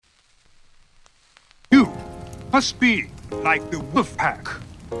Must be like the wolf pack,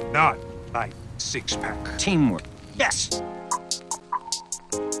 not like six-pack. Teamwork. Yes!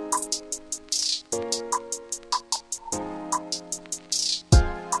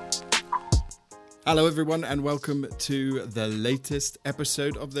 Hello everyone and welcome to the latest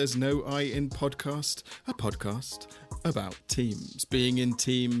episode of There's No I in Podcast, a podcast about teams, being in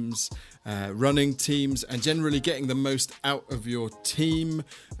teams, running teams and generally getting the most out of your team.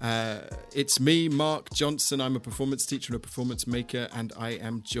 It's me, Mark Johnson. I'm a performance teacher and a performance maker, and I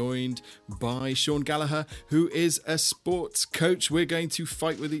am joined by Sean Gallagher, who is a sports coach. We're going to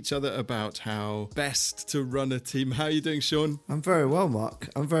fight with each other about how best to run a team. How are you doing, Sean? I'm very well, Mark.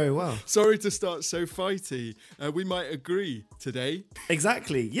 I'm very well. Sorry to start so fighty. We might agree today.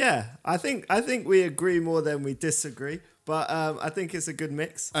 Exactly. Yeah. I think we agree more than we disagree, but I think it's a good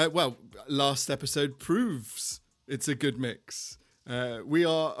mix. Well, last episode proves it's a good mix. We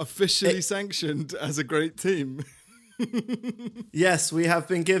are officially sanctioned as a great team. Yes, we have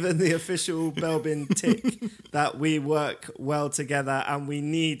been given the official Belbin tick that we work well together and we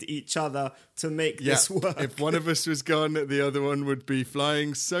need each other to make this work. If one of us was gone, the other one would be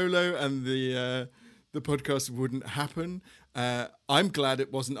flying solo and the podcast wouldn't happen. I'm glad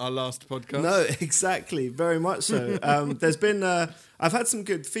it wasn't our last podcast. No, exactly. Very much so. There's been, I've had some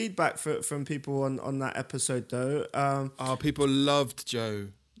good feedback from people on that episode though. People loved Jo.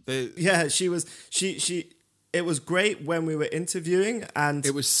 It was great when we were interviewing, and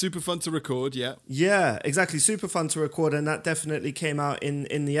it was super fun to record. Yeah, exactly. Super fun to record, and that definitely came out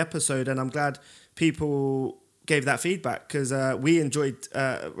in the episode. And I'm glad people gave that feedback because we enjoyed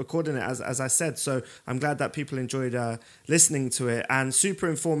recording it, as I said. So I'm glad that people enjoyed listening to it, and super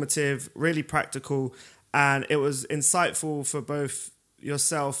informative, really practical, and it was insightful for both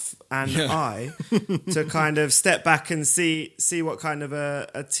yourself and I to kind of step back and see what kind of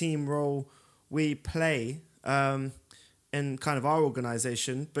a team role we play in kind of our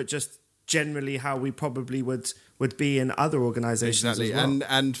organisation, but just generally how we probably would be in other organisations. Exactly, as well.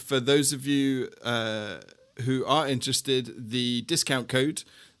 And for those of you who are interested, the discount code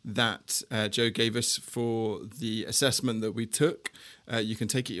that Jo gave us for the assessment that we took, you can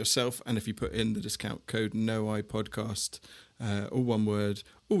take it yourself, and if you put in the discount code NOIPodcast, all one word,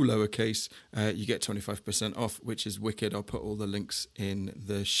 all lowercase, you get 25% off, which is wicked. I'll put all the links in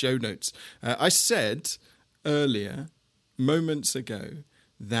the show notes. I said earlier, moments ago,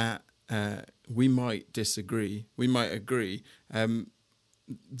 that we might disagree. We might agree.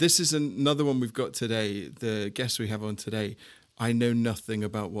 This is another one we've got today. The guests we have on today, I know nothing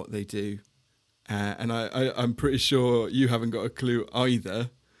about what they do. And I'm pretty sure you haven't got a clue either.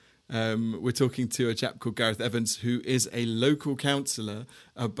 We're talking to a chap called Gareth Evans, who is a local councillor,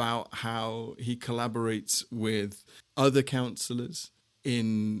 about how he collaborates with other councillors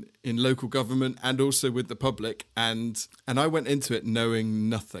in local government and also with the public. And I went into it knowing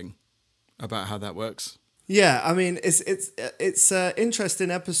nothing about how that works. Yeah, I mean, it's an interesting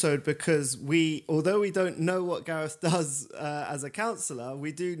episode because although we don't know what Gareth does as a councillor,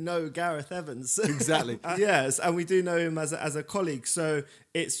 we do know Gareth Evans. Exactly. Yes, and we do know him as a colleague. So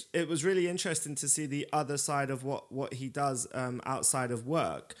it was really interesting to see the other side of what he does outside of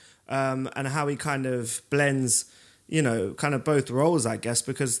work, and how he kind of blends, kind of both roles, I guess,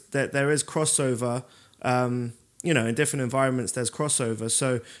 because there is crossover. In different environments, there's crossover.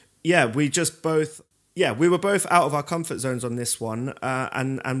 So yeah, we were both out of our comfort zones on this one,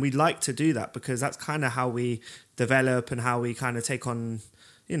 and we like to do that because that's kind of how we develop and how we kind of take on,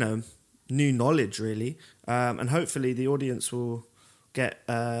 new knowledge, really. And hopefully the audience will get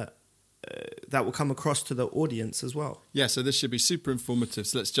that will come across to the audience as well. Yeah, so this should be super informative.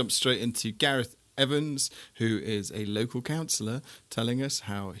 So let's jump straight into Gareth Evans, who is a local councillor, telling us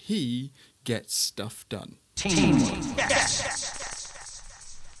how he gets stuff done. Teamwork. Yes!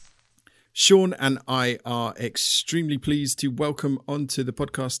 Sean and I are extremely pleased to welcome onto the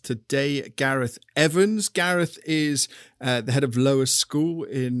podcast today Gareth Evans. Gareth is the head of Lower School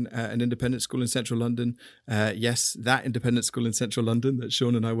in an independent school in central London. Yes, that independent school in central London that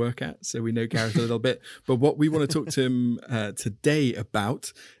Sean and I work at. So we know Gareth a little bit. But what we want to talk to him today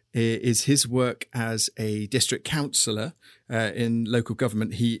about is his work as a district councillor in local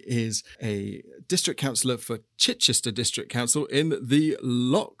government. He is a district councillor for Chichester District Council in the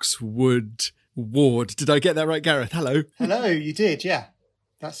Loxwood ward. Did I get that right, Gareth? Hello. Hello, you did, yeah.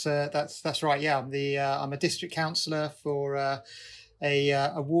 That's right. Yeah, I'm a district councillor for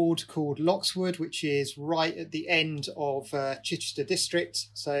a ward called Loxwood, which is right at the end of Chichester District.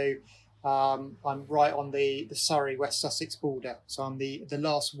 So I'm right on the Surrey West Sussex border. So I'm the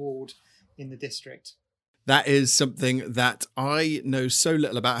last ward in the district. That is something that I know so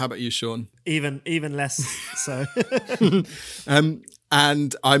little about. How about you, Sean? Even less so.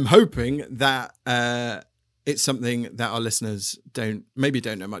 And I'm hoping that it's something that our listeners don't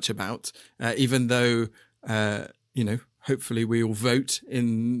know much about, even though, hopefully we all vote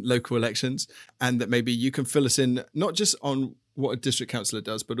in local elections, and that maybe you can fill us in, not just on what a district councillor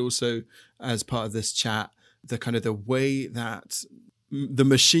does, but also as part of this chat, the way that the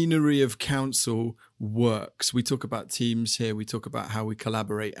machinery of council works. We talk about teams here, we talk about how we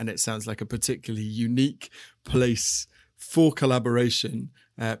collaborate, and it sounds like a particularly unique place for collaboration,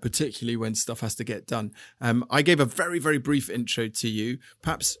 particularly when stuff has to get done. I gave a very, very brief intro to you.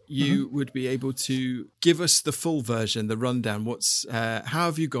 Perhaps you would be able to give us the full version, the rundown. How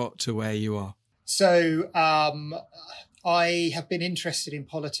have you got to where you are? So I have been interested in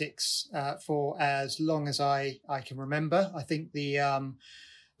politics for as long as I can remember. I think the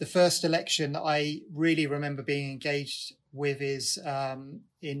first election that I really remember being engaged with is in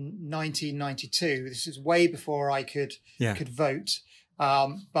 1992. This is way before I could vote,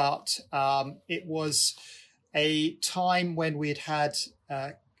 but it was a time when we had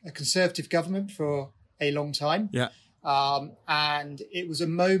a Conservative government for a long time. Yeah. And it was a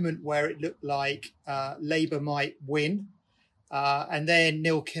moment where it looked like Labour might win. And then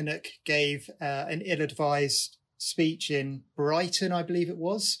Neil Kinnock gave an ill-advised speech in Brighton, I believe it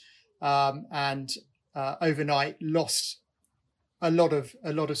was, and overnight lost a lot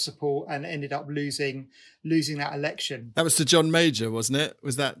of support and ended up losing that election. That was to John Major, wasn't it?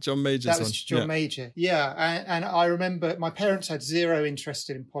 Was that John Major's one? That was John Major, yeah. And I remember my parents had zero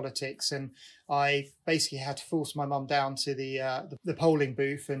interest in politics, and I basically had to force my mum down to the polling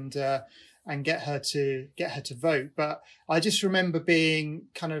booth and get her to vote. But I just remember being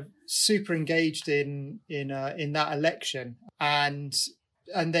kind of super engaged in that election,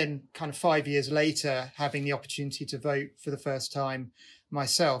 and then kind of 5 years later having the opportunity to vote for the first time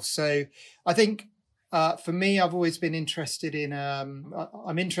myself. So I think for me, I've always been interested in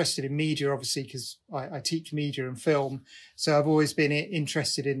I'm interested in media, obviously, because I teach media and film. So I've always been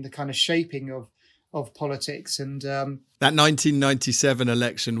interested in the kind of shaping of politics. And that 1997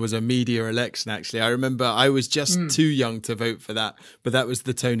 election was a media election, actually. I remember I was just too young to vote for that, but that was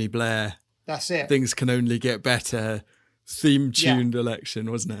the Tony Blair. That's it. Things can only get better. Theme-tuned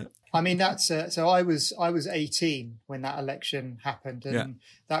election, wasn't it? I mean, that's so I was 18 when that election happened, and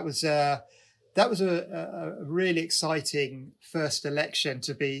that was a really exciting first election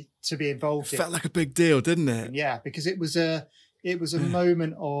to be involved in. Felt like a big deal, didn't it? Yeah, because it was a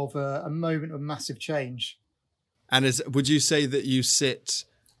moment of massive change. And would you say that you sit?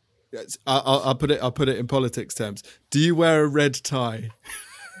 I'll put it in politics terms. Do you wear a red tie?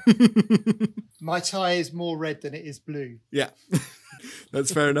 My tie is more red than it is blue. Yeah,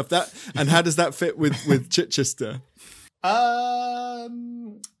 that's fair enough. And how does that fit with Chichester?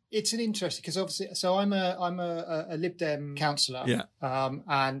 It's an interesting, because obviously, so I'm a Lib Dem councillor. Yeah.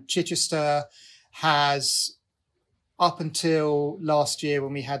 And Chichester has, up until last year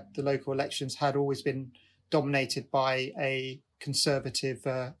when we had the local elections, had always been dominated by a Conservative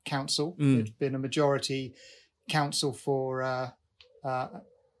council. It's been a majority council for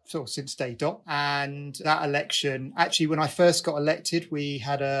sort of since day dot. And that election, actually, when I first got elected, we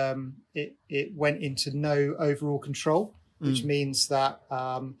had it went into no overall control, which means that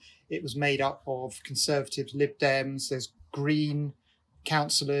it was made up of Conservatives, Lib Dems, there's Green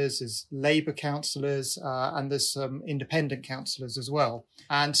councillors, there's Labour councillors, and there's some independent councillors as well.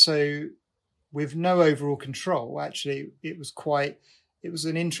 And so with no overall control, actually, it was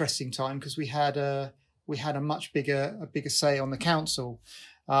an interesting time, because we had a much bigger say on the council.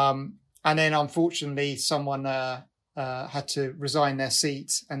 And then, unfortunately, someone had to resign their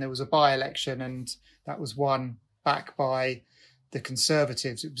seat, and there was a by-election, and that was won back by the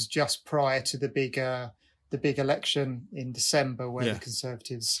Conservatives. It was just prior to the big election in December, where the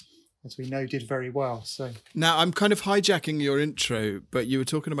Conservatives, as we know, did very well. So now I'm kind of hijacking your intro, but you were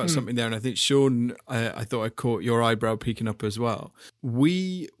talking about something there, and I think Sean, I thought I caught your eyebrow peeking up as well.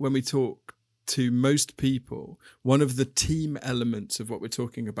 When we talk to most people, one of the team elements of what we're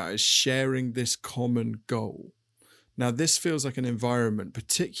talking about is sharing this common goal. Now, this feels like an environment,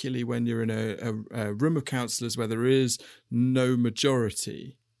 particularly when you're in a room of councillors where there is no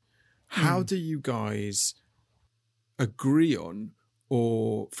majority. How do you guys agree on,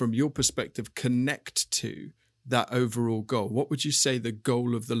 or from your perspective, connect to that overall goal? What would you say the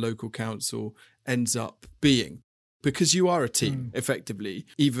goal of the local council ends up being? Because you are a team, effectively,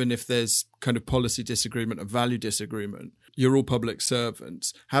 even if there's kind of policy disagreement and value disagreement, you're all public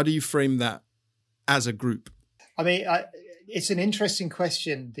servants. How do you frame that as a group? I mean, it's an interesting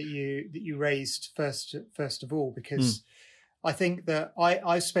question that you raised first of all, because I think that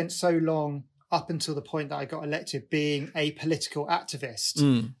I spent so long up until the point that I got elected being a political activist,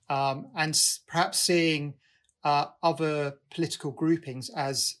 and perhaps seeing other political groupings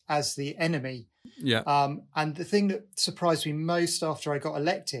as the enemy. Yeah. And the thing that surprised me most after I got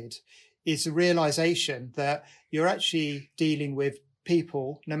elected is the realization that you're actually dealing with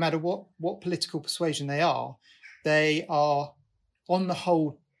people, no matter what political persuasion they are on the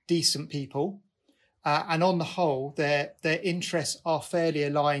whole decent people, and on the whole their interests are fairly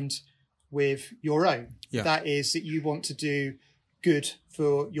aligned with your own. Yeah. That is, that you want to do good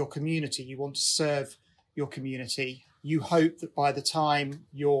for your community, you want to serve your community. You hope that by the time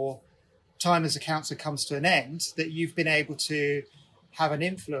your time as a councillor comes to an end, that you've been able to have an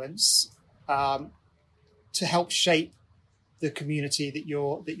influence to help shape the community that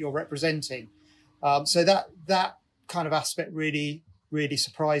you're representing. So that kind of aspect really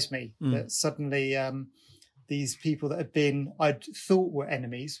surprised me, that suddenly these people that had been, I'd thought were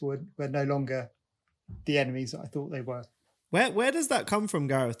enemies, were no longer the enemies that I thought they were. Where does that come from,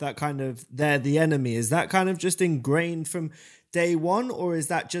 Gareth? That kind of, they're the enemy. Is that kind of just ingrained from day one, or is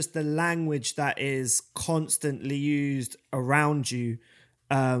that just the language that is constantly used around you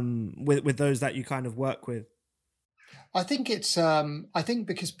with those that you kind of work with? I think it's I think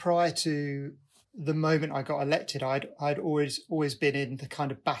because prior to the moment I got elected, I'd always been in the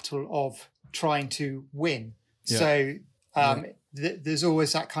kind of battle of trying to win. Yeah. So there's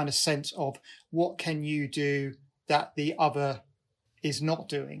always that kind of sense of, what can you do that the other is not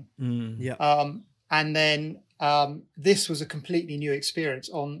doing? Yeah. And then this was a completely new experience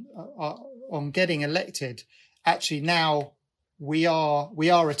on getting elected. Actually, now we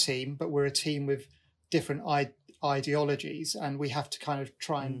are a team, but we're a team with different ideologies, and we have to kind of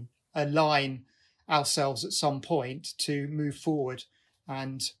try and align ourselves at some point to move forward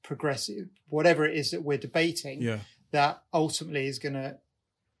and progress whatever it is that we're debating. Yeah. That ultimately is going to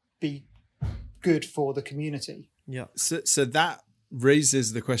be good for the community. Yeah. So that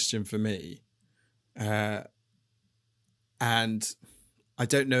raises the question for me, and I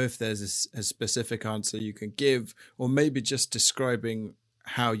don't know if there's a specific answer you can give, or maybe just describing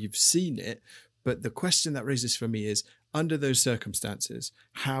how you've seen it. But the question that raises for me is, under those circumstances,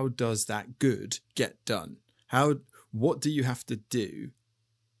 how does that good get done? What do you have to do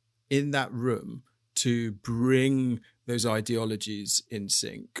in that room to bring those ideologies in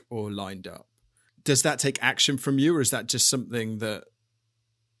sync or lined up? Does that take action from you, or is that just something that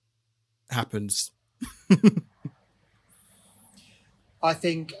happens? I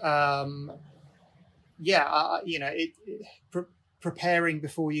think, preparing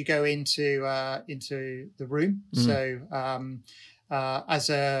before you go into the room. So as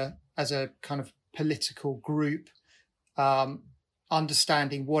a kind of political group,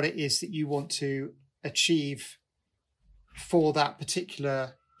 understanding what it is that you want to achieve for that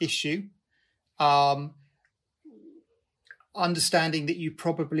particular issue, understanding that you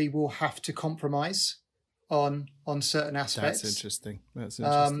probably will have to compromise on certain aspects. That's interesting.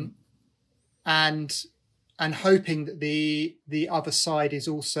 And hoping that the other side is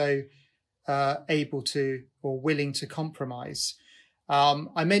also able to or willing to compromise.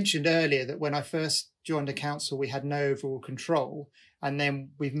 I mentioned earlier that when I first joined the council, we had no overall control, and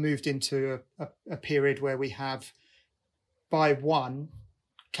then we've moved into a period where we have, by one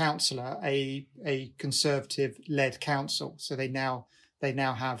councillor, a Conservative-led council. So they now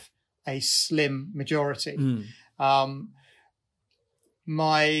have a slim majority.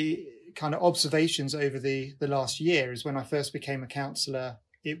 My kind of observations over the last year is, when I first became a councillor,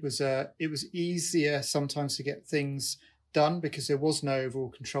 it was easier sometimes to get things done because there was no overall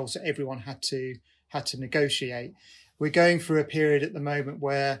control, so everyone had to negotiate. We're going through a period at the moment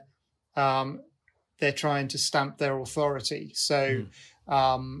where they're trying to stamp their authority, so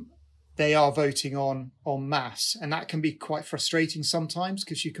they are voting on masse, and that can be quite frustrating sometimes,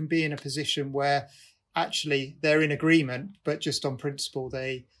 because you can be in a position where actually they're in agreement, but just on principle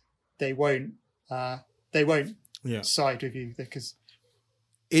they won't side with you, because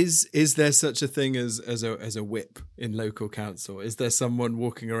is there such a thing as a whip in local council? Is there someone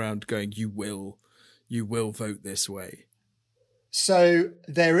walking around going, you will vote this way? So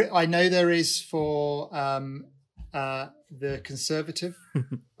I know there is for the Conservative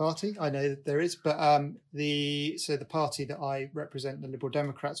Party. I know that there is, but the party that I represent, the Liberal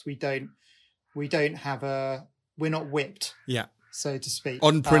Democrats, we don't have we're not whipped. Yeah. So to speak.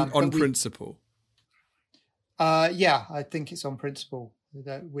 On principle. Yeah, I think it's on principle.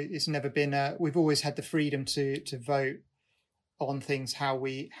 It's never been. We've always had the freedom to vote on things how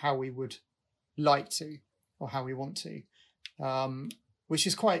we would like to, or how we want to. which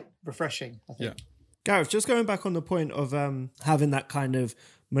is quite refreshing, I think. Yeah. Gareth, just going back on the point of having that kind of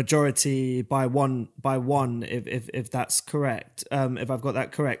majority by one, if that's correct, if I've got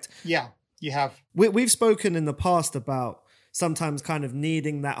that correct. Yeah, you have. We've spoken in the past about sometimes kind of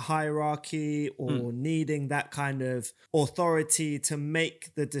needing that hierarchy or needing that kind of authority to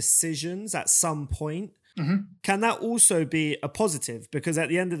make the decisions at some point. Mm-hmm. Can that also be a positive? Because at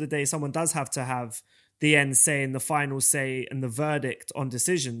the end of the day, someone does have to have the end say and the final say and the verdict on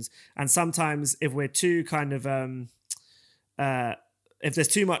decisions. And sometimes if we're too kind of, if there's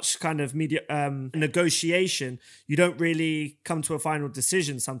too much kind of negotiation, you don't really come to a final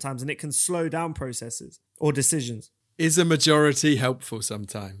decision sometimes, and it can slow down processes or decisions. Is a majority helpful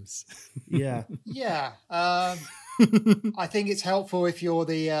sometimes? Yeah. Yeah. I think it's helpful if you're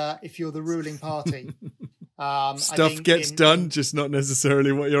the ruling party. Stuff gets done, just not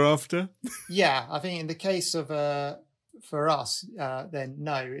necessarily what you're after. Yeah, I think in the case of for us, then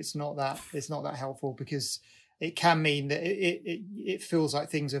no, it's not that helpful, because it can mean that it feels like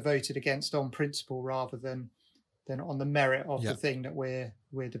things are voted against on principle rather than on the merit of the thing that we're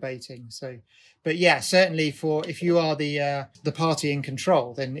debating. So, but yeah, certainly if you are the party in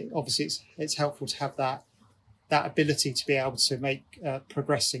control, then obviously it's helpful to have that ability to be able to make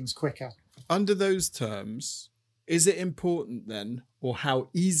progress things quicker. Under those terms, is it important then, or how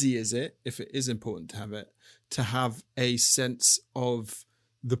easy is it, if it is important to have a sense of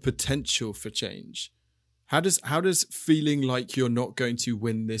the potential for change? How does feeling like you're not going to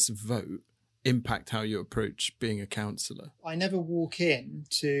win this vote impact how you approach being a councillor? I never walk in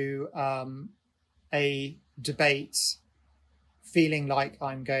to a debate feeling like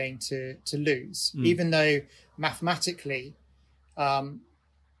I'm going to lose, even though mathematically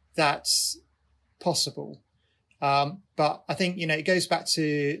that's possible. But I think, it goes back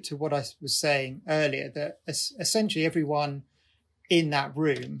to what I was saying earlier, that essentially everyone in that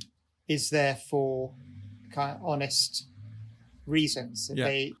room is there for kind of honest reasons.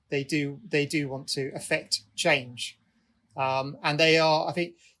 Yeah. They do want to affect change. And they are, I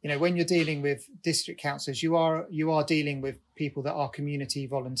think, when you're dealing with district councillors, you are dealing with people that are community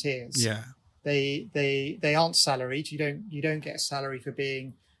volunteers. Yeah. They aren't salaried. You don't get a salary for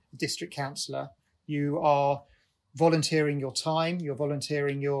being a district councillor. You are volunteering your time. You're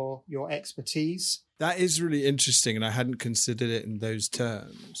volunteering your expertise. That is really interesting, and I hadn't considered it in those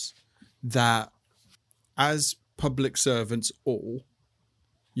terms. That as public servants, all,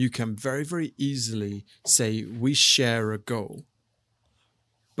 you can very, very easily say we share a goal.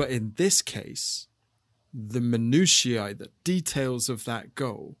 But in this case, the minutiae, the details of that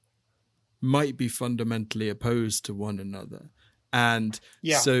goal, might be fundamentally opposed to one another. And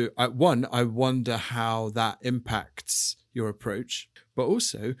so I wonder how that impacts your approach. But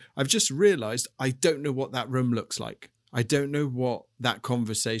also, I've just realized I don't know what that room looks like. I don't know what that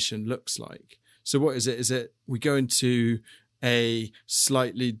conversation looks like. So what is it? Is it we go into a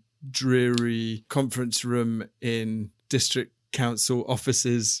slightly dreary conference room in district council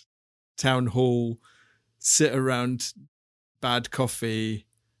offices, town hall, sit around bad coffee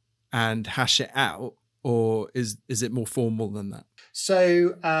and hash it out? Or is it more formal than that?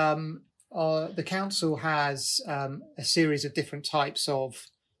 So the council has a series of different types of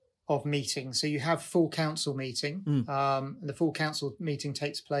meetings. So you have full council meeting. And the full council meeting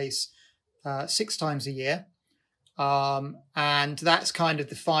takes place 6 times a year. And that's kind of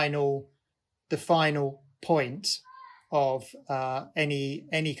the final point of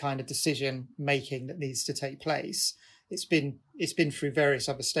any kind of decision making that needs to take place. It's been through various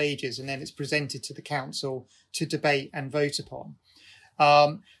other stages, and then it's presented to the council to debate and vote upon.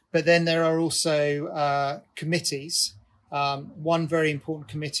 But then there are also committees. One very important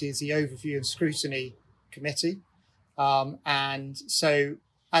committee is the Overview and Scrutiny Committee. And so,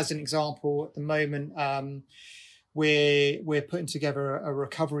 as an example, at the moment, we're putting together a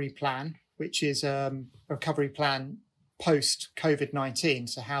recovery plan, which is a recovery plan post COVID-19.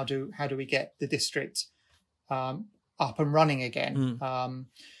 So how do we get the district up and running again,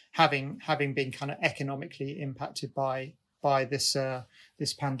 having been kind of economically impacted by this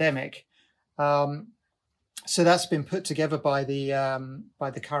pandemic. So that's been put together by the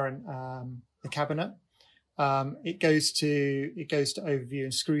current the cabinet. It goes to Overview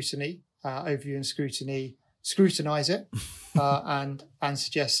and Scrutiny. Overview and Scrutiny scrutinise it and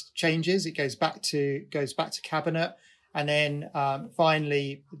suggest changes. It goes back to cabinet, and then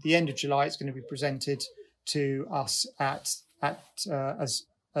finally at the end of July it's going to be presented to us as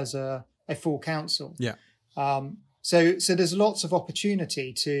a full council. Yeah. So there's lots of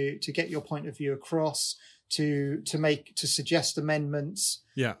opportunity to get your point of view across, to suggest amendments,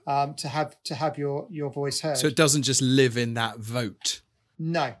 to have your voice heard. So it doesn't just live in that vote.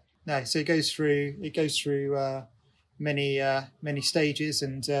 No. So it goes through many stages,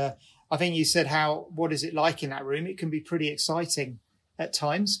 and I think you said what is it like in that room? It can be pretty exciting at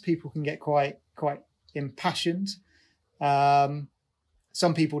times. People can get quite impassioned.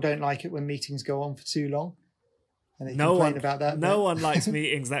 Some people don't like it when meetings go on for too long, and they complain about that. No one likes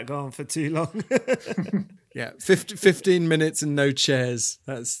meetings that go on for too long. Yeah, 15 minutes and no chairs.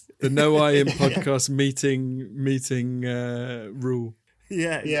 That's the No I in podcast meeting rule.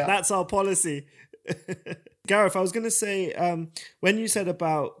 Yeah, that's our policy. Gareth, I was going to say, when you said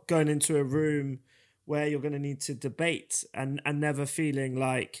about going into a room where you're going to need to debate and never feeling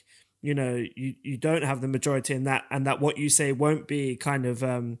like, you don't have the majority in that, and that what you say won't be kind of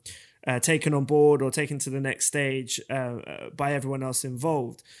taken on board or taken to the next stage by everyone else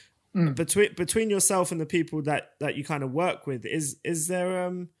involved. Between yourself and the people that you kind of work with, is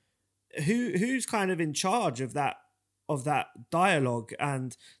there who's kind of in charge of that dialogue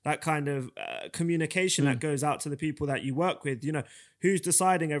and that kind of communication that goes out to the people that you work with? Who's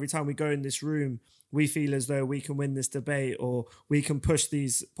deciding every time we go in this room, we feel as though we can win this debate, or we can push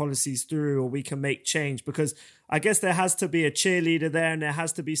these policies through, or we can make change? Because I guess there has to be a cheerleader there, and there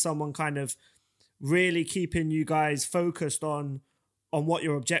has to be someone kind of really keeping you guys focused on what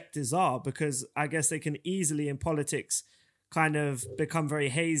your objectives are, because I guess they can easily in politics kind of become very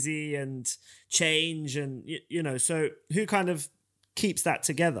hazy and change, and so who kind of keeps that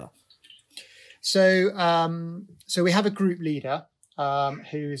together? So we have a group leader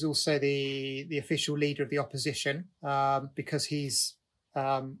who is also the official leader of the opposition, because he's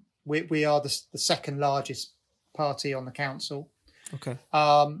we are the second largest party on the council. Okay.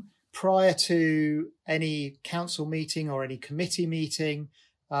 Prior to any council meeting or any committee meeting,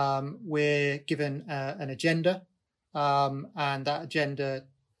 we're given an agenda, and that agenda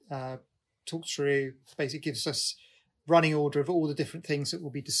talks through, basically gives us running order of all the different things that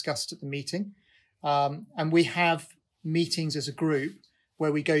will be discussed at the meeting. And we have meetings as a group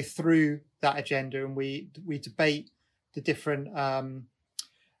where we go through that agenda and we debate the different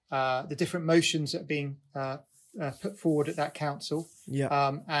motions that are being put forward at that council.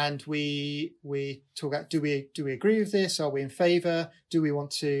 And we talk about, do we agree with this? Are we in favour? Do we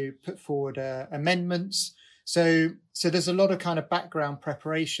want to put forward amendments? So there's a lot of kind of background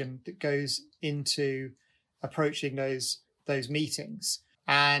preparation that goes into approaching those meetings.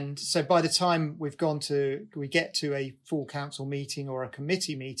 And so by the time we get to a full council meeting or a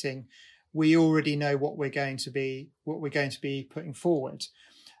committee meeting, we already know what we're going to be putting forward.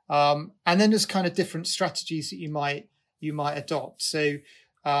 And then there's kind of different strategies that you might adopt. So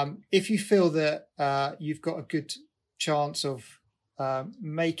if you feel that you've got a good chance of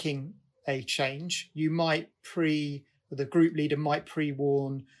making a change, the group leader might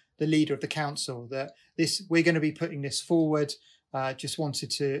pre-warn the leader of the council that we're going to be putting this forward. Just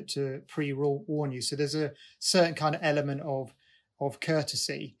wanted to pre-warn you. So there's a certain kind of element of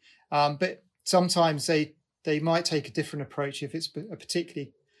courtesy, but sometimes they might take a different approach. If it's a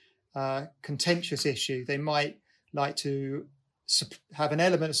particularly contentious issue, they might like to have an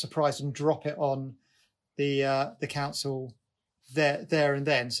element of surprise and drop it on the council there and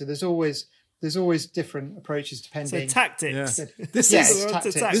then. So there's always different approaches depending. So tactics. Yeah.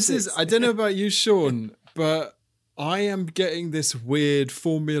 This is I don't know about you, Sean, but I am getting this weird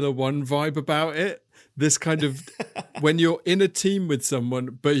Formula One vibe about it. This kind of when you're in a team with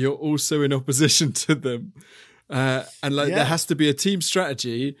someone, but you're also in opposition to them. And there has to be a team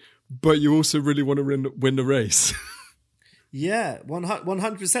strategy, but you also really want to win the race. Yeah,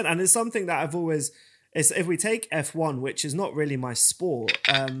 100%. And it's something that I've always, if we take F1, which is not really my sport,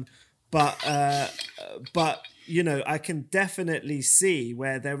 but I can definitely see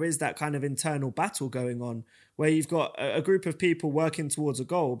where there is that kind of internal battle going on, where you've got a group of people working towards a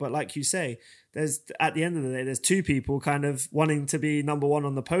goal. But like you say, at the end of the day, there's two people kind of wanting to be number one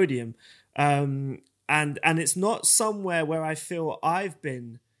on the podium. And it's not somewhere where I feel I've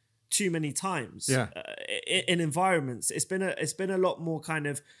been too many times. In environments. It's been a lot more kind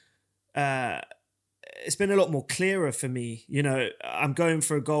of it's been a lot more clearer for me. I'm going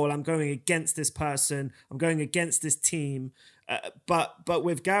for a goal, I'm going against this person, I'm going against this team. But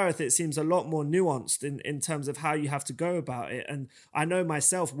with Gareth, it seems a lot more nuanced in terms of how you have to go about it. And I know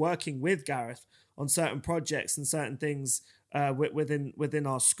myself working with Gareth on certain projects and certain things within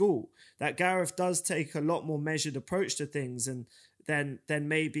our school, that Gareth does take a lot more measured approach to things and than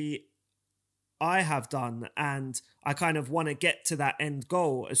maybe I have done. And I kind of want to get to that end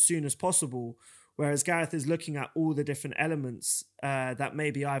goal as soon as possible. whereas Gareth is looking at all the different elements that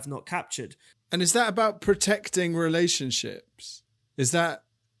maybe I've not captured. And is that about protecting relationships? Is that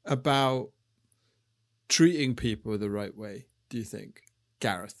about treating people the right way, do you think,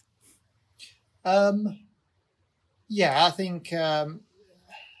 Gareth? Yeah, I think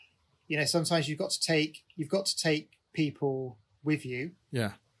sometimes you've got to take people with you.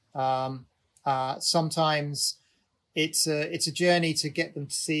 Yeah. Sometimes it's a journey to get them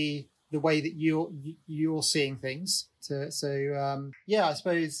to see the way that you're seeing things. I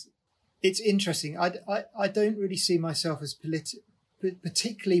suppose it's interesting. I don't really see myself as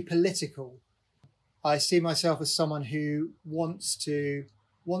particularly political. I see myself as someone who wants to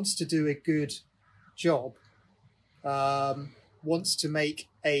do a good job, wants to make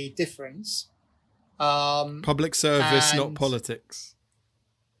a difference. Public service, not politics.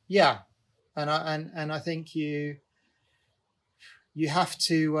 Yeah, and I think you have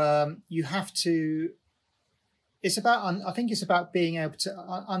to. It's about. I think it's about being able to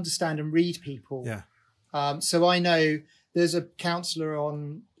understand and read people. Yeah. So I know there's a councillor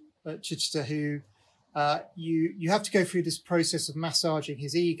at Chichester who you have to go through this process of massaging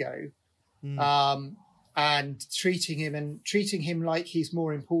his ego, and treating him like he's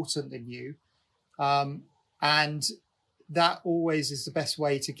more important than you, and that always is the best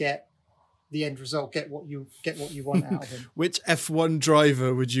way to get the end result, get what you want out of him. Which F1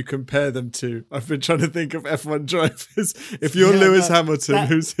 driver would you compare them to? I've been trying to think of F1 drivers. If you're Lewis Hamilton,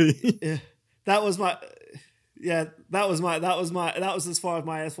 who's he? Yeah, that was as far as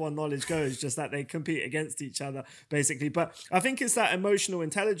my F1 knowledge goes, just that they compete against each other, basically. But I think it's that emotional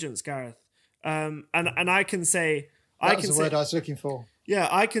intelligence, Gareth. And I can say... That's the word I was looking for. Yeah,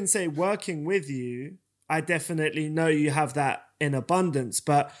 I can say working with you, I definitely know you have that in abundance.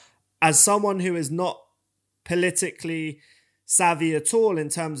 But as someone who is not politically savvy at all in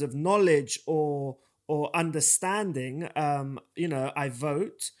terms of knowledge or understanding, I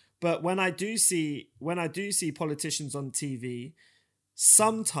vote. But when I do see politicians on TV,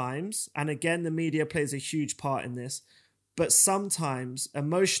 sometimes, and again, the media plays a huge part in this, but sometimes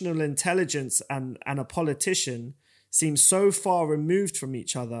emotional intelligence and a politician seem so far removed from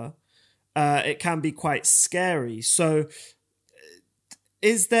each other, it can be quite scary. So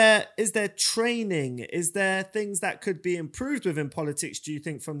is there training? Is there things that could be improved within politics, do you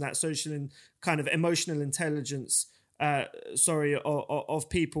think, from that social and kind of emotional intelligence of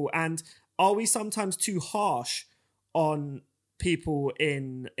people? And are we sometimes too harsh on people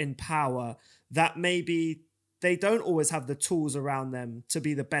in power that maybe they don't always have the tools around them to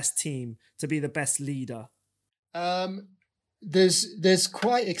be the best team, to be the best leader? There's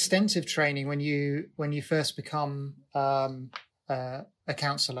quite extensive training when you first become a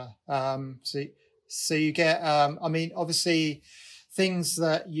councillor. So you get, obviously things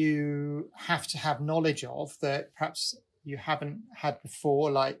that you have to have knowledge of that perhaps you haven't had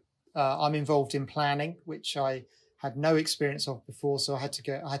before. Like I'm involved in planning, which I had no experience of before. So I had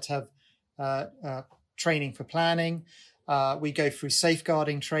to have training for planning. We go through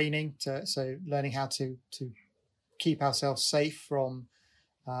safeguarding training, so learning how to keep ourselves safe from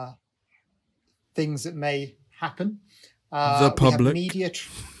things that may happen. The public. We have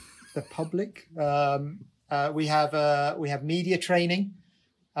the public. We have media training.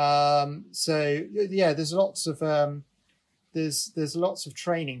 So yeah, there's lots of there's lots of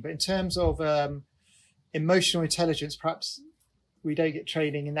training. But in terms of emotional intelligence, perhaps we don't get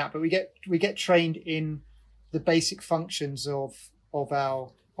training in that, but we get trained in the basic functions of our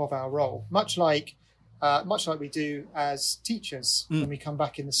role, much like we do as teachers. When we come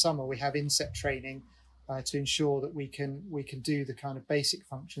back in the summer, we have inset training to ensure that we can do the kind of basic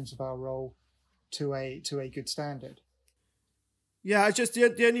functions of our role to a good standard. Yeah, I just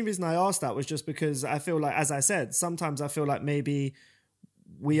the only reason I asked that was just because I feel like, as I said, sometimes I feel like maybe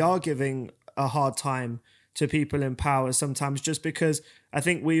we are giving a hard time to people in power sometimes, just because I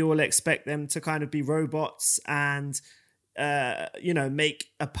think we all expect them to kind of be robots and make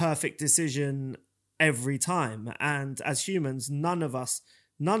a perfect decision every time. And as humans, none of us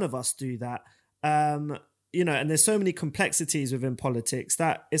do that. And there's so many complexities within politics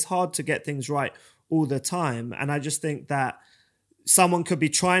that it's hard to get things right all the time. And I just think that someone could be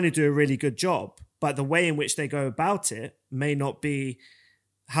trying to do a really good job, but the way in which they go about it may not be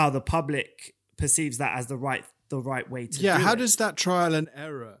how the public perceives that as the right way to do it. Yeah, how does that trial and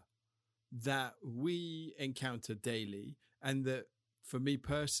error that we encounter daily, and that for me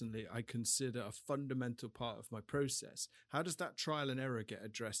personally, I consider a fundamental part of my process, how does that trial and error get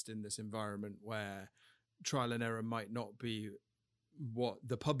addressed in this environment where trial and error might not be what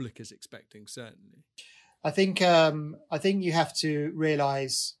the public is expecting, certainly? I think you have to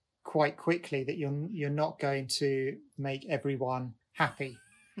realise quite quickly that you're not going to make everyone happy.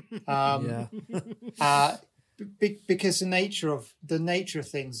 Yeah. Because the nature of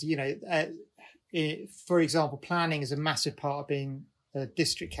things, for example, planning is a massive part of being a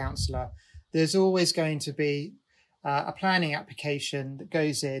district councillor. There's always going to be a planning application that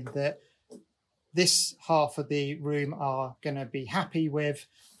goes in that this half of the room are going to be happy with,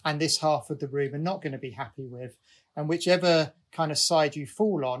 and this half of the room are not going to be happy with. And whichever kind of side you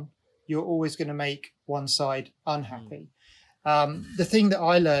fall on, you're always going to make one side unhappy. The thing that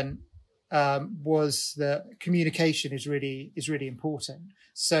I learned was that communication is really important.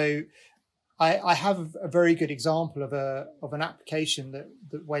 So I have a very good example of an application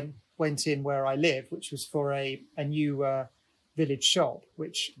that went in where I live, which was for a new village shop,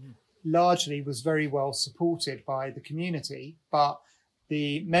 which largely was very well supported by the community, but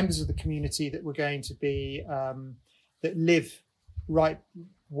the members of the community that were going to be that live right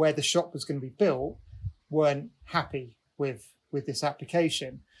where the shop was going to be built weren't happy with this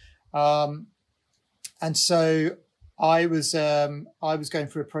application, and so I was going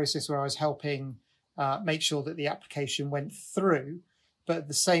through a process where I was helping make sure that the application went through, but at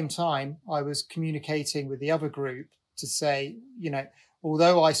the same time I was communicating with the other group to say,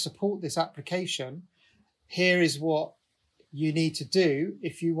 although I support this application, here is what you need to do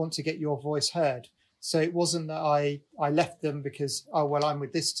if you want to get your voice heard. So it wasn't that I left them because, oh, well, I'm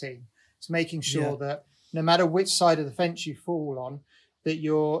with this team. It's making sure that no matter which side of the fence you fall on, that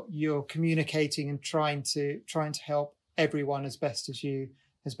you're communicating and trying to help everyone as best as you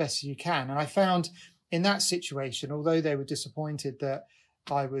can. And I found in that situation, although they were disappointed that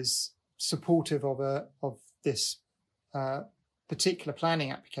I was supportive of this particular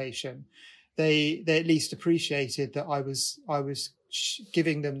planning application, they at least appreciated that I was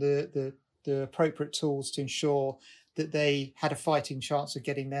giving them the appropriate tools to ensure that they had a fighting chance of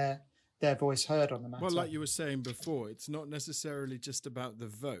getting their voice heard on the matter. Well, like you were saying before, it's not necessarily just about the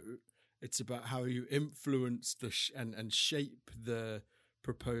vote. It's about how you influence and shape the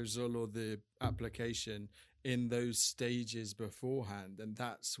proposal or the application in those stages beforehand. And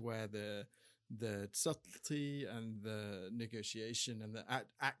that's where the subtlety and the negotiation and the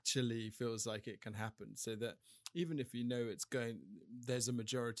actually feels like it can happen. So that even if there's a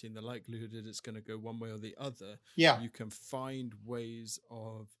majority in the likelihood that it's going to go one way or the other, you can find ways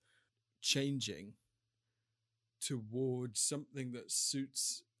of changing towards something that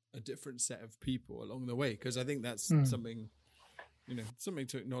suits a different set of people along the way. Because I think that's something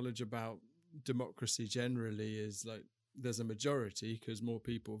to acknowledge about democracy generally is like there's a majority because more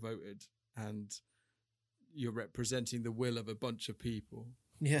people voted and you're representing the will of a bunch of people.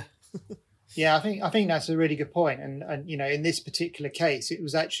 Yeah. Yeah, I think that's a really good point. And in this particular case, it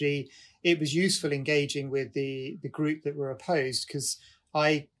was useful engaging with the group that were opposed, because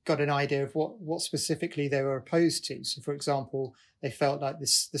I got an idea of what specifically they were opposed to. So, for example, they felt like the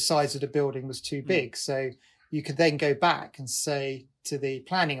size of the building was too big. So you could then go back and say to the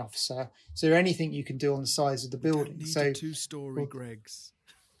planning officer, is there anything you can do on the size of the building? Don't need a two-story Greggs.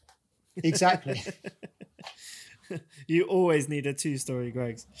 Exactly. You always need a two-story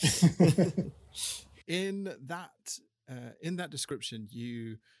Greggs. In that description,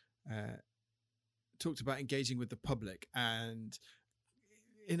 you talked about engaging with the public, and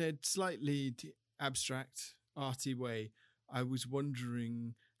in a slightly abstract, arty way, I was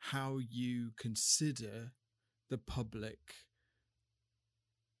wondering how you consider the public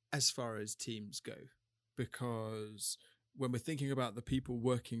as far as teams go, because when we're thinking about the people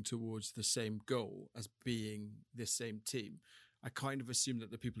working towards the same goal as being this same team, I kind of assume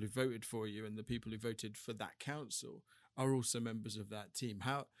that the people who voted for you and the people who voted for that council are also members of that team.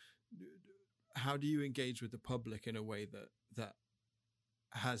 How do you engage with the public in a way that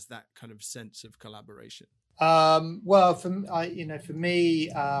has that kind of sense of collaboration? Well, for me,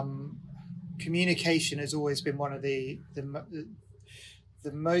 communication has always been one of the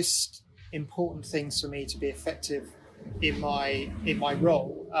most important things for me to be effective in my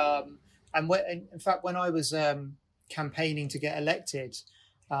role. In fact, when I was campaigning to get elected,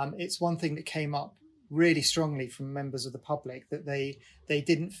 it's one thing that came up really strongly from members of the public, that they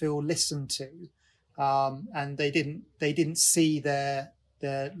didn't feel listened to, and they didn't see their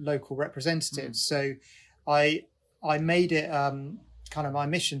local representatives. So I made it kind of my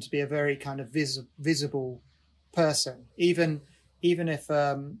mission to be a very kind of visible person, even if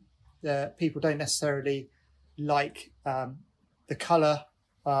the people don't necessarily like the colour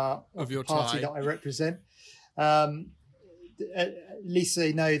of your party tie that I represent. At least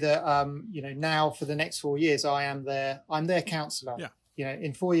they know that now for the next 4 years I'm their councillor. Yeah.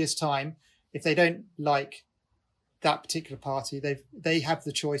 In 4 years' time, if they don't like that particular party, they have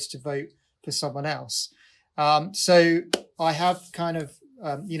the choice to vote for someone else. So I have kind of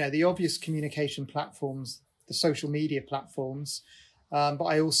the obvious communication platforms, the social media platforms, but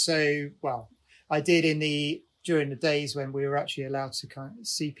I also, I did during the days when we were actually allowed to kind of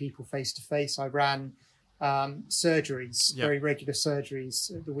see people face to face. I ran surgeries, very regular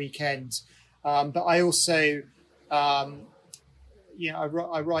surgeries at the weekend, but I also I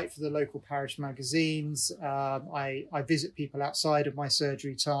write for the local parish magazines. I visit people outside of my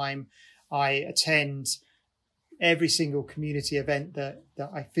surgery time. I attend every single community event that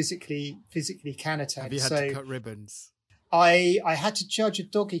I physically can attend. Have you had to cut ribbons? I had to judge a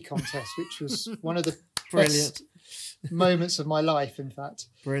doggy contest, which was one of the Brilliant moments of my life, in fact.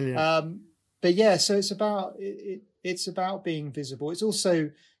 Brilliant. But yeah, so it's about being visible. It's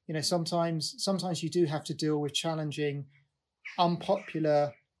also, sometimes you do have to deal with challenging,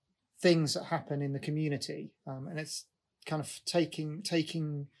 unpopular things that happen in the community, and it's kind of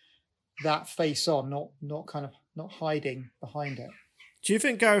taking that face on, not hiding behind it. Do you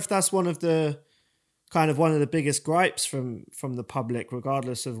think, Gareth, that's one of the biggest gripes from the public,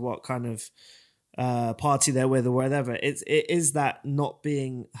 regardless of what kind of party they're with or whatever? It is that not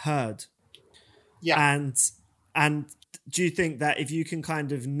being heard. Yeah. And do you think that if you can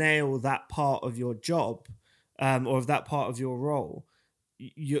kind of nail that part of your job, or of that part of your role,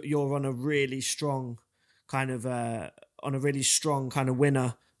 you're on a really strong kind of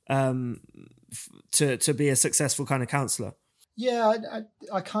winner to be a successful kind of councillor? Yeah,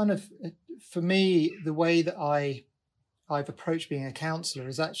 I kind of, for me, the way that I've approached being a councillor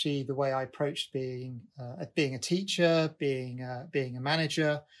is actually the way I approached being a teacher, being a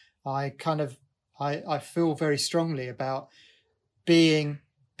manager. I feel very strongly about being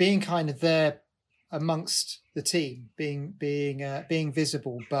kind of there amongst the team, being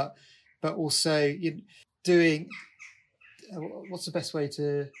visible, but also doing, what's the best way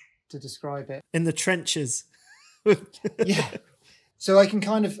to describe it? In the trenches. Yeah. So I can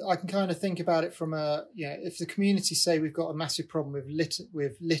kind of think about it from if the community say we've got a massive problem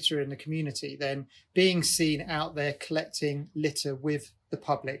with litter in the community, then being seen out there collecting litter with the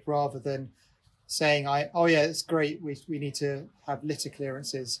public rather than saying it's great, we need to have litter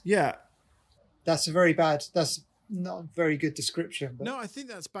clearances. Yeah. That's not a very good description. But. No, I think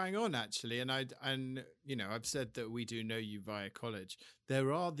that's bang on, actually. And I've said that we do know you via college.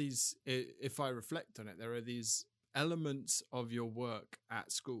 There are these, if I reflect on it, there are these elements of your work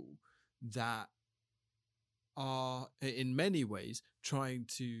at school that are in many ways trying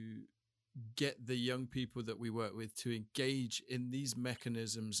to get the young people that we work with to engage in these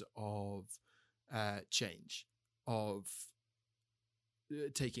mechanisms of change, of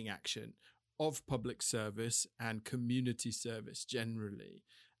taking action, of public service and community service generally.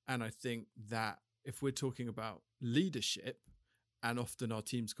 And I think that if we're talking about leadership, and often our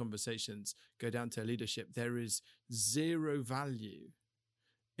team's conversations go down to leadership, there is zero value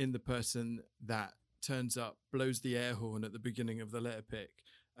in the person that turns up, blows the air horn at the beginning of the letter pick,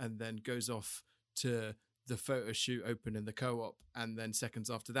 and then goes off to the photo shoot open in the co-op, and then seconds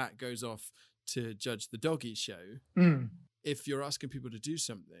after that goes off to judge the doggy show. If you're asking people to do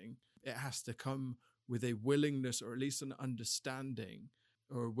something, it has to come with a willingness, or at least an understanding,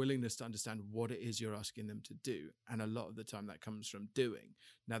 or a willingness to understand what it is you're asking them to do. And a lot of the time that comes from doing.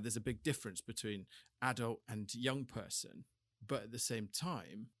 Now, there's a big difference between adult and young person, but at the same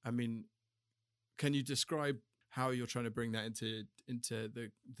time, I mean, can you describe how you're trying to bring that into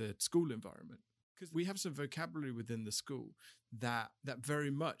the school environment? Because we have some vocabulary within the school that very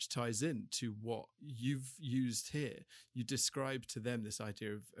much ties into what you've used here. You describe to them this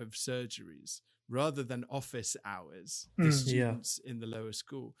idea of surgeries rather than office hours. The students in the lower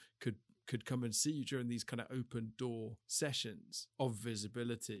school could come and see you during these kind of open door sessions of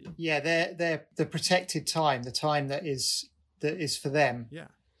visibility. Yeah, they're the protected time, the time that is for them. Yeah.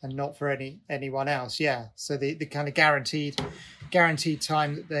 And not for anyone else. Yeah. So the kind of guaranteed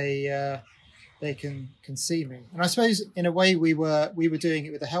time that they can see me. And I suppose in a way we were doing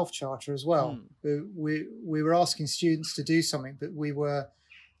it with the health charter as well. We were asking students to do something, but we were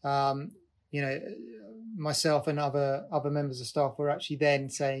myself and other members of staff were actually then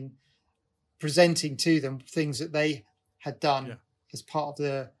presenting to them things that they had done as part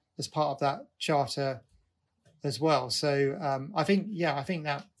of that charter as well. So I think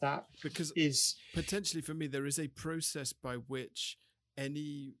that because is potentially, for me, there is a process by which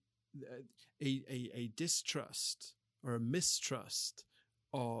any a distrust or a mistrust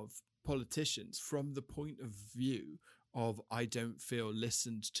of politicians from the point of view of I don't feel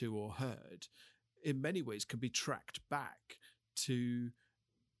listened to or heard, in many ways can be tracked back to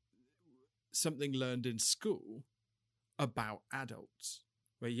something learned in school about adults,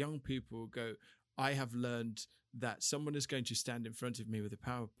 where young people go, I have learned that someone is going to stand in front of me with a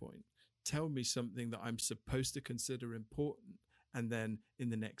PowerPoint, tell me something that I'm supposed to consider important, and then in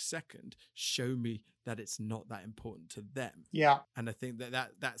the next second show me that it's not that important to them. Yeah. And I think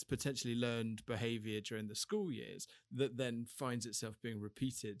that's potentially learned behavior during the school years that then finds itself being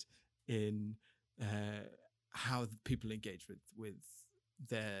repeated in how people engage with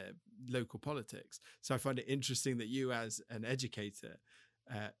their local politics. So I find it interesting that you, as an educator,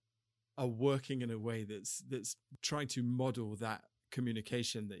 are working in a way that's trying to model that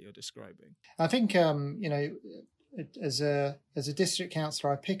communication that you're describing. I think as a district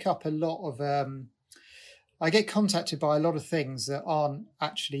councillor, I pick up a lot of I get contacted by a lot of things that aren't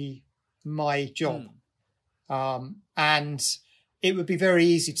actually my job. And it would be very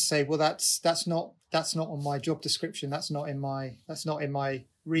easy to say, well, that's not on my job description, that's not in my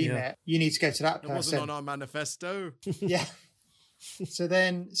remit. Yeah. You need to go to that person. It wasn't on our manifesto. Yeah.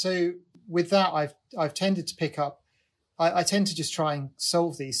 So with that, I've tended to pick up. I tend to just try and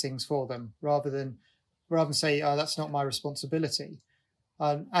solve these things for them rather than say, oh, that's not my responsibility.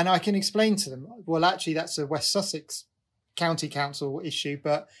 And I can explain to them, well, actually, that's a West Sussex County Council issue,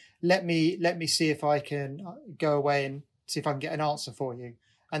 but let me see if I can go away and see if I can get an answer for you,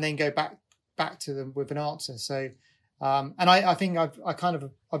 and then go back to them with an answer. So, and I think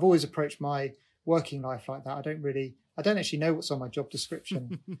I've always approached my working life like that. I don't actually know what's on my job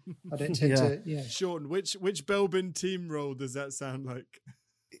description. I don't tend to. Yeah. Sean, which Belbin team role does that sound like?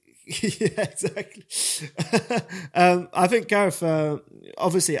 Yeah, exactly. I think Gareth,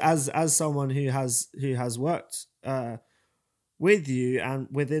 obviously, as someone who has worked with you and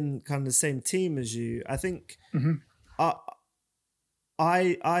within kind of the same team as you, I think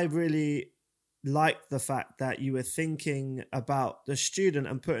I really like the fact that you were thinking about the student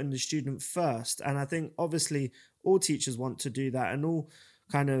and putting the student first. And I think obviously all teachers want to do that, and all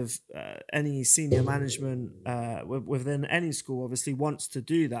kind of any senior management within any school obviously wants to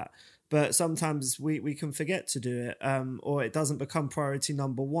do that. But sometimes we can forget to do it, or it doesn't become priority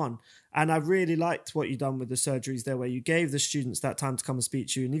number one. And I really liked what you done with the surgeries there, where you gave the students that time to come and speak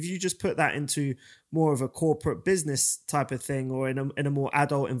to you. And if you just put that into more of a corporate business type of thing, or in a more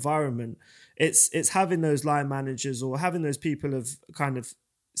adult environment, it's having those line managers or having those people of kind of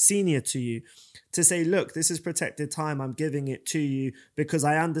senior to you to say, look, this is protected time, I'm giving it to you because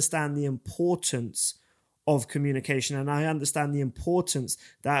I understand the importance of communication, and I understand the importance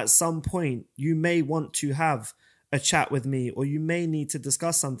that at some point you may want to have a chat with me, or you may need to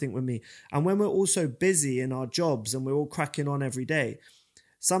discuss something with me. And when we're all so busy in our jobs and we're all cracking on every day,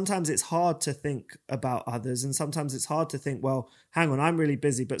 sometimes it's hard to think about others, and sometimes it's hard to think, well, hang on, I'm really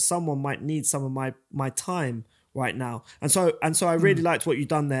busy, but someone might need some of my time right now. And so I really liked what you've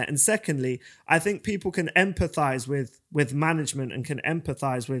done there. And secondly, I think people can empathize with management and can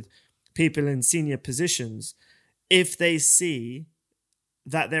empathize with people in senior positions if they see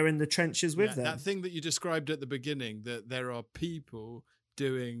that they're in the trenches with them. That thing that you described at the beginning, that there are people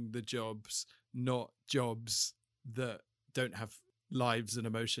doing the jobs, not jobs that don't have lives and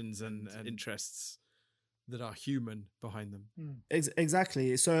emotions and interests that are human behind them.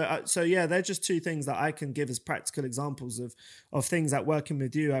 Exactly. So yeah, they're just two things that I can give as practical examples of things that working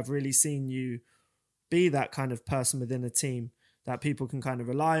with you, I've really seen you be that kind of person within a team that people can kind of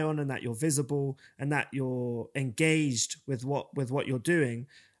rely on, and that you're visible and that you're engaged with what you're doing.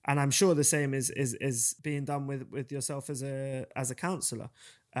 And I'm sure the same is being done with yourself as a counsellor.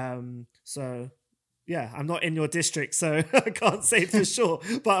 So yeah, I'm not in your district, so I can't say for sure,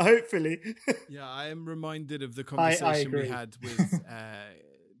 but hopefully. Yeah, I am reminded of the conversation we had with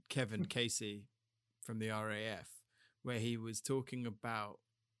Kevin Casey from the RAF, where he was talking about,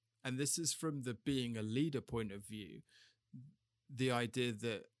 and this is from the being a leader point of view, the idea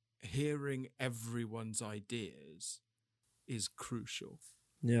that hearing everyone's ideas is crucial.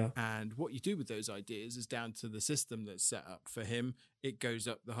 Yeah. And what you do with those ideas is down to the system that's set up. For him, it goes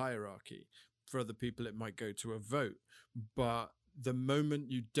up the hierarchy. For other people, it might go to a vote. But the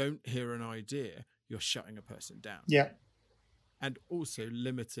moment you don't hear an idea, you're shutting a person down. Yeah. And also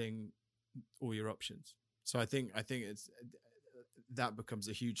limiting all your options. So I think it's that becomes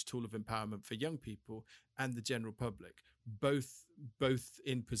a huge tool of empowerment for young people and the general public, both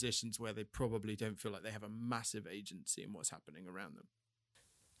in positions where they probably don't feel like they have a massive agency in what's happening around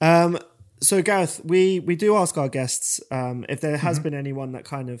them. So Gareth, we do ask our guests if there has been anyone that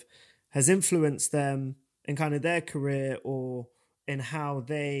kind of has influenced them in kind of their career or in how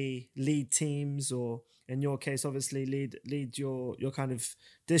they lead teams, or in your case, obviously lead your kind of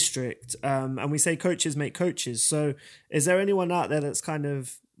district. And we say coaches make coaches. So is there anyone out there that's kind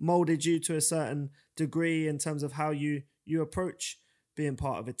of molded you to a certain degree in terms of how you you approach being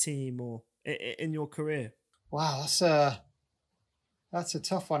part of a team or in your career? Wow, that's a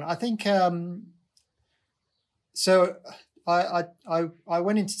tough one. I think so. I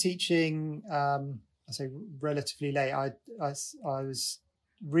went into teaching. I say relatively late. I was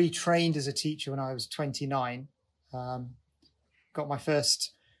retrained as a teacher when I was 29. Got my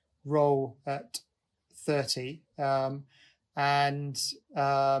first role at 30, and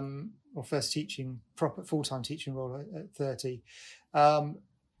or first proper full-time teaching role at 30. I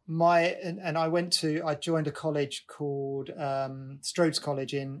joined a college called Strode's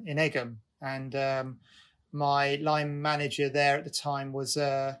College in Egham, and my line manager there at the time was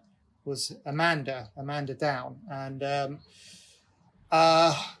Amanda Down, and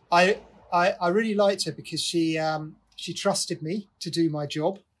I really liked her because she trusted me to do my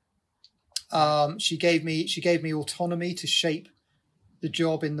job. She gave me autonomy to shape the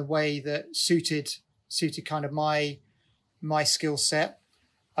job in the way that suited kind of my skill set.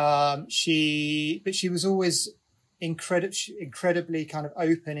 She was always incredibly kind of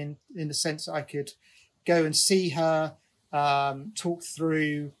open in the sense that I could go and see her, talk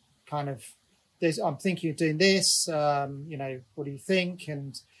through kind of I'm thinking of doing this, what do you think?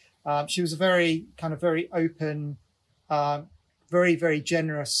 And she was a very open, very, very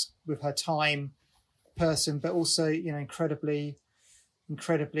generous with her time person, but also, incredibly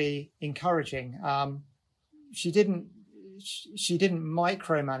encouraging. She didn't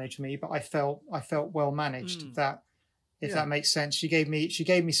micromanage me, but I felt well managed. If that makes sense. She gave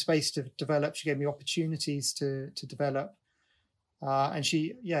me space to develop. She gave me opportunities to develop. And